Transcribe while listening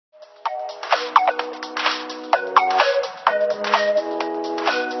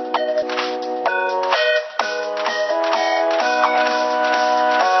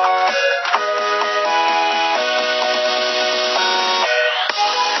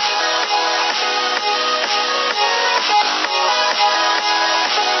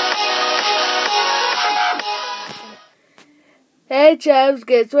Hey Chubs,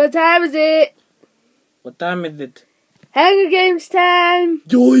 guess what time is it? What time is it? Hunger Games time!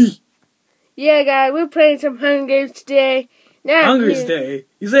 Joy! Yeah, guys, we're playing some Hunger Games today. Now Hunger's Day.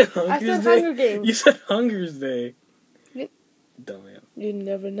 You said Hunger's Day? I said Hunger Games. You said Hunger's Day. Dumbass. You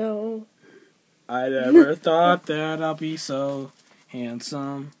never know. I never thought that I'd be so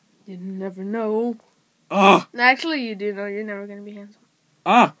handsome. You never know. Oh! Actually, you do know you're never going to be handsome.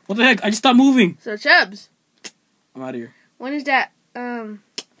 Ah! What the heck? I just stopped moving. So, Chubs. I'm out of here. When is that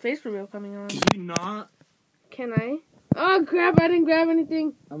face reveal coming on? Can you not? Can I? Oh, crap, I didn't grab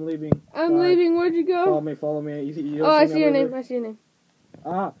anything. I'm leaving. I'm leaving. Where'd you go? Follow me. You I see your name. I see your name.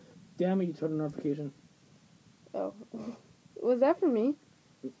 Ah! Damn it, you turned a notification. Oh. Was that for me?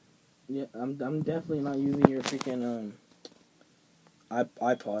 Yeah, I'm definitely not using your freaking,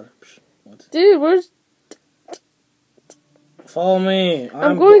 iPod. What? Dude, where's... Follow me.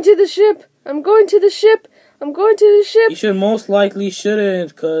 I'm going to the ship. I'm going to the ship. I'm going to the ship. You should most likely shouldn't,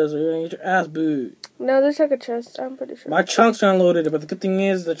 because you're going to get your ass booed. No, there's like a chest. I'm pretty sure. My chunks are unloaded, but the good thing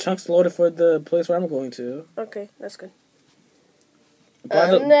is the chunks loaded for the place where I'm going to. Okay, that's good.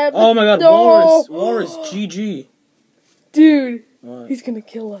 Oh my god, Walrus, GG. Dude, What? he's gonna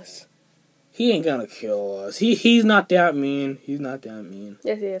kill us. He ain't gonna kill us. He's not that mean. He's not that mean.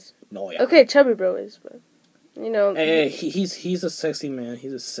 Yes, he is. No, yeah. Okay, Chubby Bro is, but you know. Hey, he's a sexy man.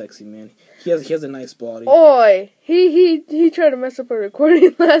 He's a sexy man. He has a nice body. Oi, he tried to mess up our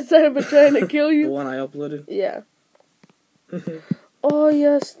recording last time by trying to kill you. The one I uploaded. Yeah. Oh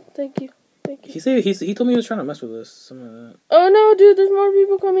yes, thank you. He told me he was trying to mess with us. Something like that. Oh no, dude, there's more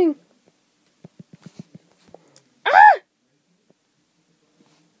people coming. Ah!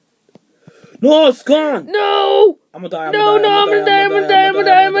 No, it's gone. No. I'm gonna die. I'm gonna die. I'm gonna die. I'm gonna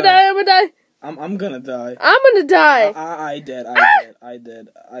die. I'm gonna die. I'm gonna die.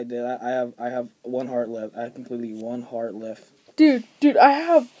 I did. I have one heart left. I have completely one heart left. Dude, I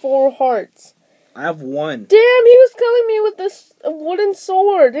have 4 hearts. I have 1. Damn, he was killing me with this wooden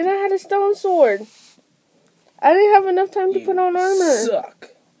sword, and I had a stone sword. I didn't have enough time to put on armor.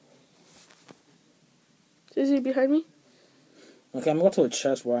 Suck. Is he behind me? Okay, I'm going to a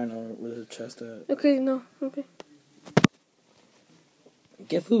chest where I know where there's a chest at. Okay, no, okay.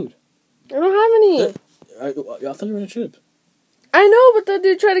 Get food. I don't have any. I thought you were in a ship. I know, but that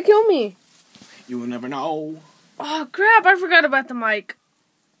dude tried to kill me. You will never know. Oh, crap, I forgot about the mic.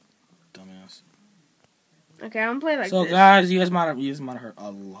 Dumbass. Okay, I'm gonna play like this. So, guys, you guys might have heard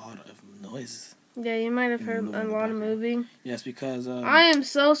a lot of noise. Yeah, you might have heard a lot of moving. Yes, because... I am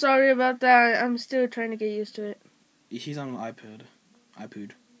so sorry about that. I'm still trying to get used to it. He's on an iPad. I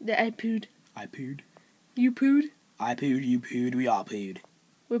pooed. I pooed. I pooed. You pooed? I pooed, you pooed, we all pooed.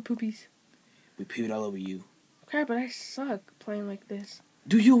 We're poopies. We pooed all over you. Crap, but I suck playing like this.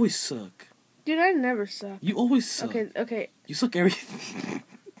 Dude, you always suck. Dude, I never suck. You always suck. Okay. You suck everything.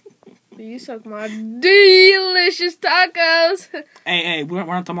 You suck my delicious tacos. Hey, we're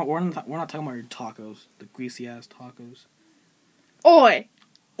not talking about your tacos, the greasy ass tacos. Oi.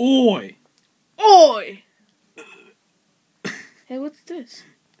 Hey, what's this?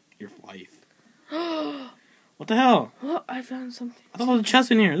 Your life. What the hell? Oh, I found something. I thought there was a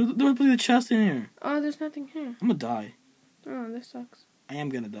chest in here. There was a chest in here. Oh, there's nothing here. I'm gonna die. Oh, this sucks. I am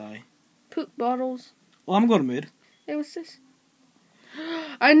gonna die. Poop bottles. Well, I'm going to mid. Hey, what's this?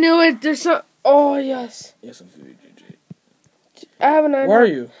 I knew it. There's some. Oh yes. Yes, some food, GG. I have an idea. Where are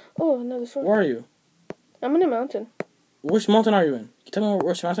you? Oh, another sword. Where are you? I'm in a mountain. Which mountain are you in? Can you tell me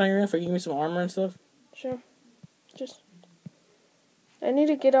which mountain you're in for you give me some armor and stuff? Sure. I need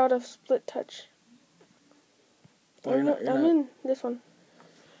to get out of split touch. Oh, I'm in this one.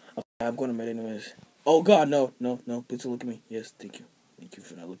 Okay, I'm going to mid anyways. Oh god, no. Please don't look at me. Yes, thank you. Thank you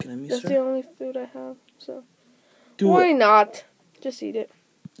for not looking at me, That's sir. the only food I have, so. Do Why it. not? Just eat it.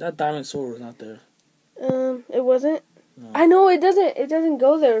 That diamond sword was not there. It wasn't? No. I know, it doesn't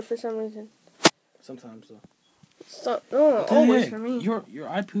go there for some reason. Sometimes though. So, no, always for me. Your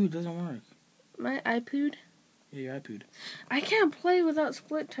iPod doesn't work. My iPod? Yeah, your iPod. I can't play without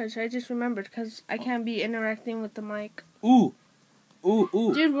split touch. I just remembered because I can't be interacting with the mic. Ooh.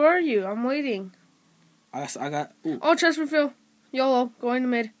 Dude, where are you? I'm waiting. I got. Ooh. Oh, chest refill. YOLO. Going to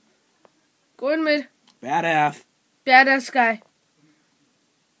mid. Badass. Badass guy.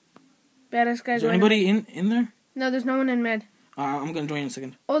 Badass guy. Is there anybody in there? No, there's no one in mid. I'm gonna join in a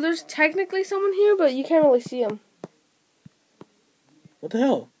second. Oh, there's technically someone here, but you can't really see him. What the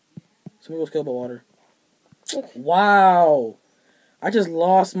hell? Somebody goes kill by water. Okay. Wow. I just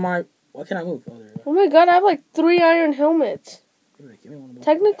lost my... Why can't I move? Oh, there you go. Oh my god, I have like 3 iron helmets. Give me one of those.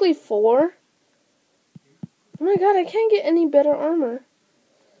 Technically 4. Oh my god, I can't get any better armor.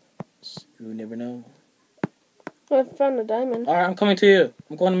 You never know. I found a diamond. Alright, I'm coming to you.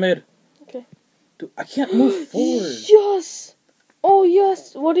 I'm going to mid. Okay. Dude, I can't move forward. Yes! Oh,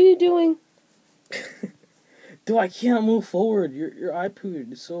 yes! What are you doing? Dude, I can't move forward. Your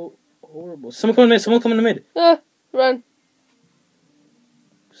iPod is so horrible. Someone coming to mid. Someone coming to mid. Run.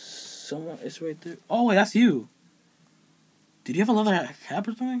 Someone is right there. Oh, wait, that's you. Did you have a leather cap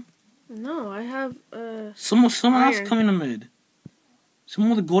or something? No, I have, Someone else iron. coming to mid.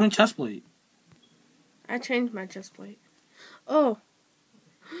 Someone with a golden chest plate. I changed my chest plate. Oh.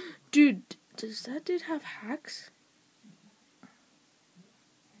 Dude, does that dude have hacks?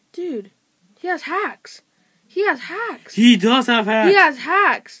 Dude, he has hacks. He has hacks. He does have hacks. He has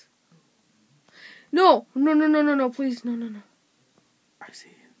hacks. No, please, no. I see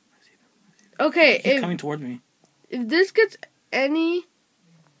him. Okay, He's coming towards me. If this gets any,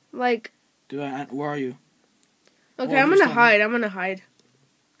 like... Dude, where are you? Okay, I'm gonna hide.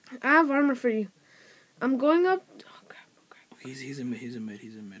 I have armor for you. I'm going up... Oh, crap. He's in mid.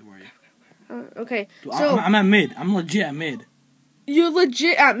 Where are you? Okay, Dude, so... I'm at mid. I'm legit at mid. You're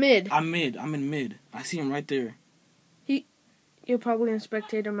legit at mid. I'm in mid. I see him right there. You're probably in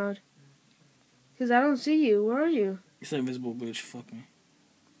spectator mode. Because I don't see you. Where are you? It's an invisible bitch. Fuck me.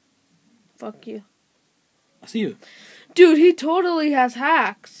 Fuck you. I see you. Dude, he totally has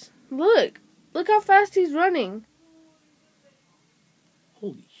hacks. Look how fast he's running.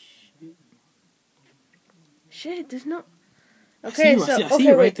 Holy shit. Shit, there's no... Okay, I see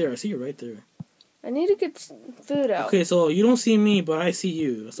you right there. I see you right there. I need to get food out. Okay, so you don't see me, but I see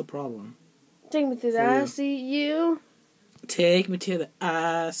you. That's the problem. Take me to the I see you. Take me to the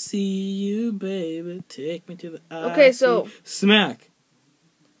I see you, baby. Take me to the I Okay, so... Smack.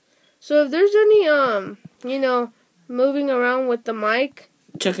 So if there's any, moving around with the mic...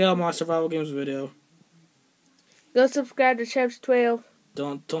 Check out my survival games video. Go subscribe to chubss12.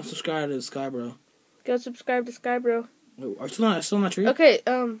 Don't subscribe to skybroo. Go subscribe to skybroo. Wait, are you still not tree? Okay,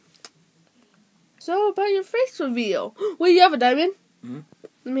 so about your face reveal. Wait, you have a diamond? Mm-hmm.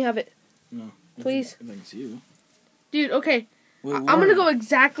 Let me have it. No. Please. If I can see you. Dude, okay. Wait, I'm gonna go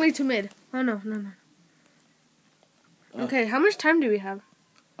exactly to mid. Oh, no. Okay, how much time do we have?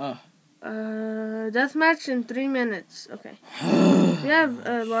 Deathmatch in 3 minutes. Okay. We have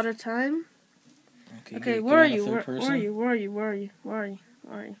a lot of time. Okay, where are you? Where are you?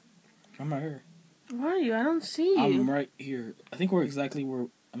 I'm right here. Where are you? I don't see you. I'm right here. I think we're exactly where...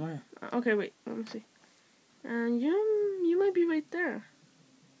 Am I? Okay, wait. Let me see. You might be right there.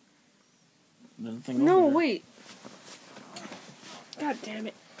 No, wait. God damn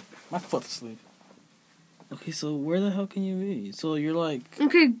it. My foot's asleep. Okay, so where the hell can you be? So you're like...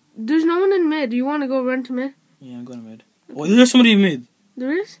 Okay, there's no one in mid. Do you want to go run to mid? Yeah, I'm going to mid. Oh, there's somebody in mid.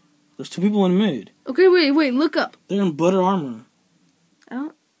 There is? There's 2 people in mid. Okay, wait. Look up. They're in butter armor. I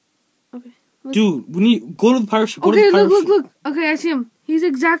don't... Okay. Look. Dude, we need... Go to the pirate ship. Okay, look. Okay, I see him. He's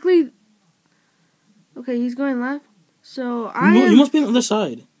exactly... Okay, he's going left. So, You must be on the other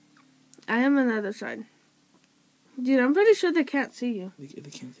side. I am on the other side. Dude, I'm pretty sure they can't see you. They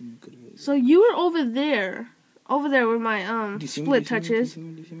can't see me. So, you were over there. Over there where my, split touches. Do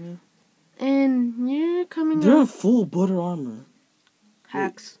you see me? And you're coming They're up. in full butter armor.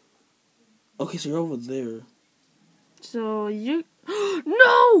 Hacks. Wait. Okay, so you're over there. So, you...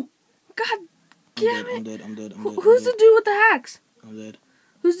 No! God damn it. I'm dead. Who's the dude with the hacks? I'm dead.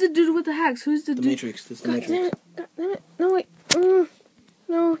 Who's the dude with the hacks? Who's the dude? Matrix. This is the Matrix. God damn it. No, wait.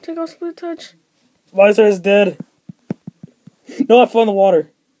 No, take off split touch. Visor is dead. No, I fell in the water.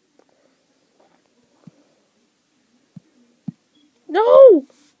 No!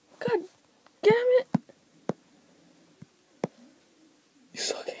 God damn it. You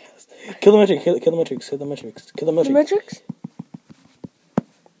suck ass. Kill the Matrix. Kill the Matrix. Kill the Matrix. Kill the Matrix. The Matrix?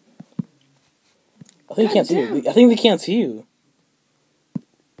 I think they can't see you. I think they can't see you.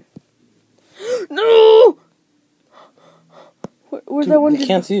 No! Where's that one? They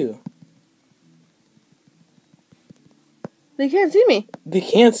can't see you. They can't see me. They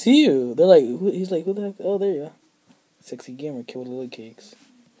can't see you. They're like, he's like, who the heck? Oh, there you go. Sexy gamer killed lily cakes.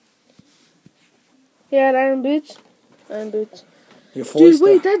 Yeah, iron boots. You're Dude,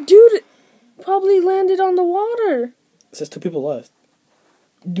 wait, that dude probably landed on the water. It says 2 people left.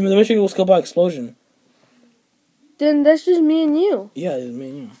 Dude, the Matrix was killed by explosion. Then that's just me and you. Yeah, it's me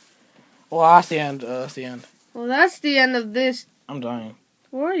and you. Well, that's the end. That's the end. Well, that's the end of this. I'm dying.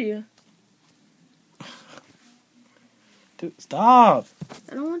 Where are you? Dude, stop.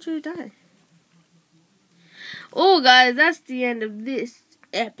 I don't want you to die. Oh, guys, that's the end of this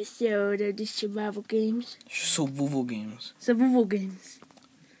episode of the survival games. Survival games. Survival games.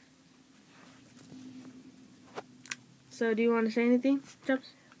 So, do you want to say anything,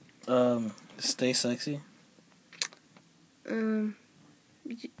 Chubss? Stay sexy.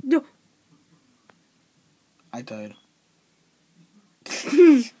 No. I died.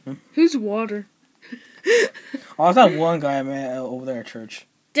 Who's water? Oh, it's that one guy, man, over there at church.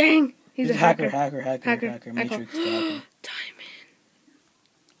 Dang. He's a hacker. Hacker. Matrix hacker. Diamond.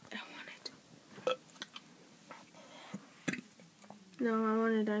 I want it. No, I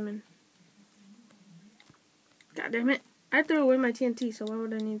want a diamond. God damn it. I threw away my TNT, so why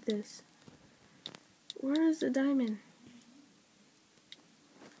would I need this? Where is the diamond?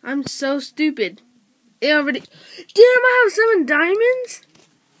 I'm so stupid. It already... Damn, I have 7 diamonds?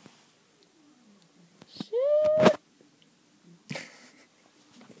 Shit.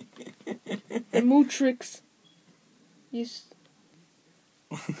 The Mootrix.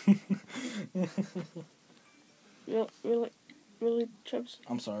 Really, Chubss?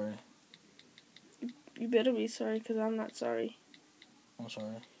 I'm sorry. You better be sorry, because I'm not sorry. I'm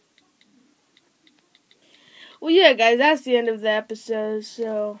sorry. Well, yeah, guys, that's the end of the episode.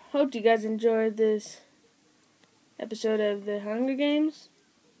 So, hope you guys enjoyed this episode of the Hunger Games.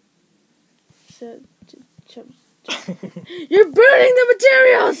 So, you're burning the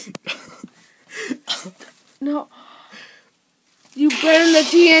materials! No. You burned the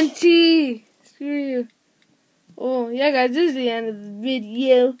TNT! Screw you. Oh, yeah, guys, this is the end of the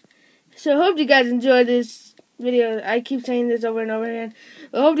video. So, hope you guys enjoyed this video. I keep saying this over and over again.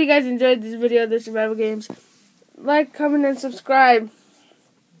 I hope you guys enjoyed this video of the survival games. Like, comment, and subscribe.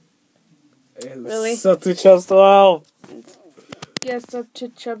 Really? Sub to Chubss12. Yes, sub to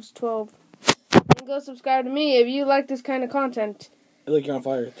Chubss12. And go subscribe to me if you like this kind of content. Look, you're on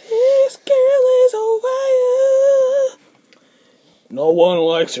fire. This girl is on fire. No one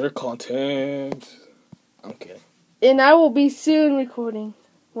likes her content. I'm kidding. And I will be soon recording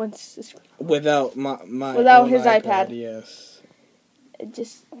once this Without without his iPad. Yes.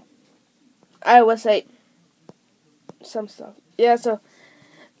 I will say some stuff. Yeah, so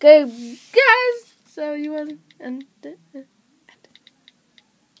okay, guys. So you want to end it?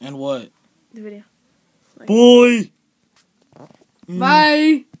 And what? The video. Boy.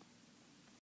 Bye.